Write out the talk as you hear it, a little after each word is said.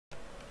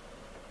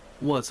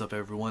What's up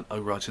everyone,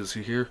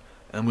 Rochester here,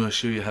 and I'm going to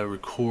show you how to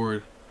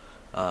record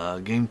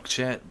game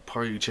chat,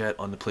 party chat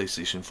on the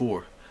PlayStation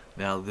 4.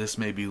 Now this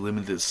may be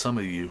limited to some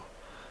of you,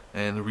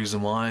 and the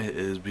reason why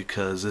is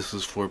because this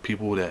is for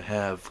people that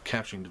have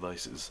capturing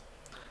devices.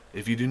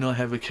 If you do not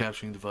have a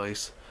capturing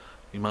device,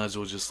 you might as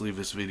well just leave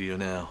this video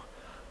now.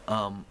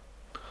 Um,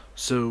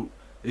 so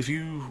if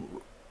you're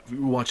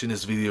watching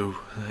this video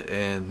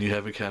and you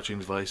have a capturing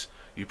device,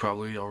 you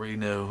probably already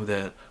know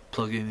that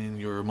plugging in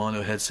your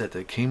mono headset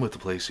that came with the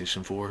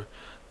PlayStation 4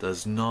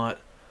 does not,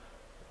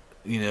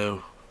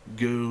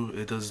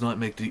 it does not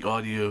make the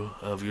audio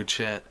of your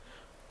chat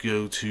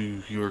go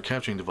to your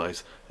capturing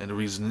device. And the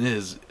reason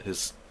is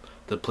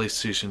the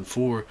PlayStation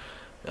 4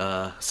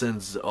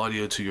 sends the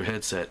audio to your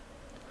headset.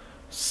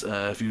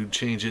 If you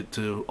change it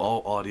to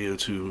all audio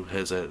to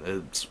headset,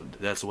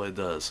 that's what it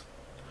does.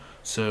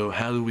 So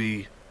how do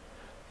we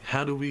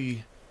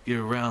get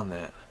around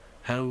that?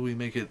 How do we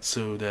make it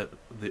so that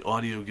the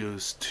audio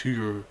goes to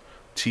your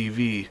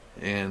TV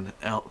and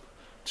out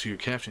to your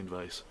capturing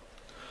device?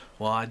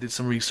 Well, I did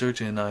some research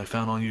and I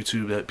found on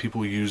YouTube that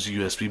people use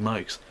USB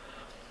mics.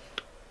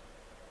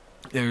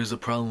 There's a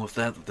problem with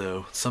that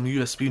though. Some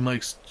USB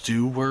mics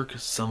do work,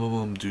 some of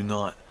them do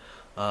not.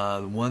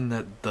 The one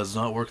that does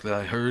not work that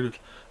I heard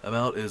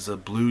about is a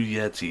Blue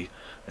Yeti,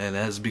 and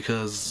that's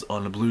because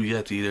on the Blue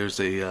Yeti there's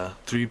a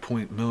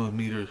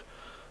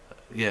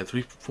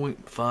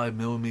 3.5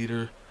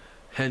 millimeter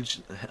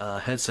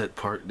headset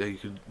part that you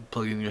could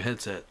plug in your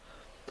headset,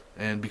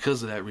 and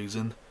because of that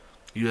reason,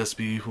 not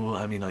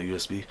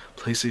USB,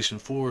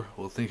 PlayStation 4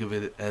 will think of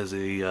it as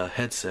a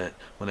headset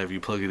whenever you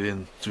plug it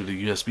in through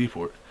the USB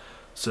port.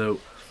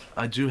 So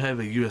I do have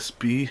a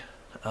USB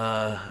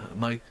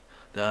mic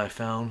that I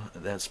found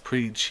that's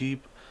pretty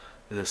cheap.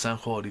 The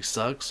sound quality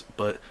sucks,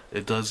 but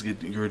it does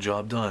get your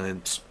job done.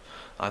 And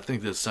I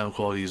think the sound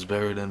quality is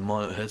better than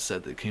mono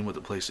headset that came with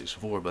the PlayStation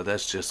 4, but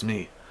that's just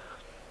me.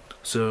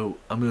 So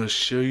I'm going to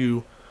show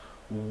you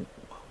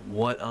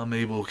what I'm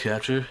able to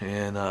capture,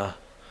 and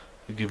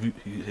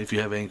if you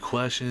have any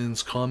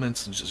questions,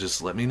 comments,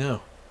 just let me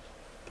know.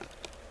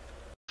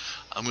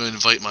 I'm going to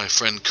invite my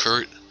friend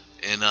Kurt,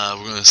 and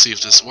we're going to see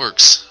if this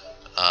works,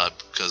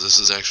 because this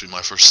is actually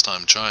my first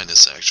time trying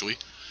this actually.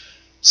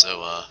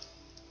 So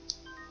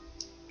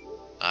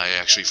I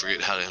actually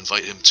forget how to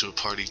invite him to a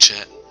party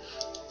chat.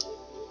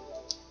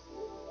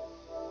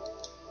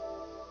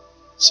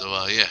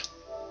 So yeah.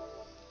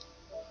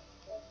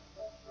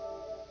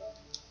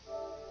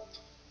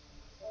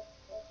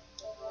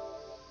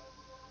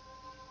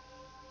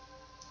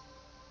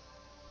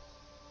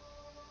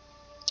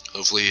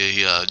 Hopefully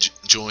he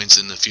joins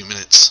in a few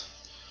minutes.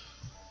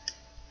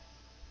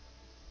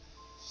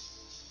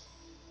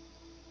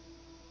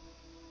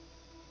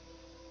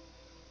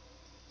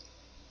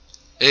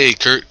 Hey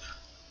Kurt,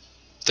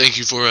 thank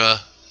you for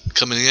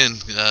coming in.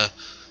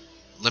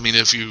 Let me know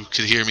if you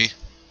could hear me.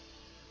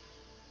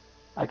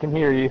 I can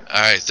hear you.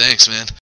 Alright, thanks man.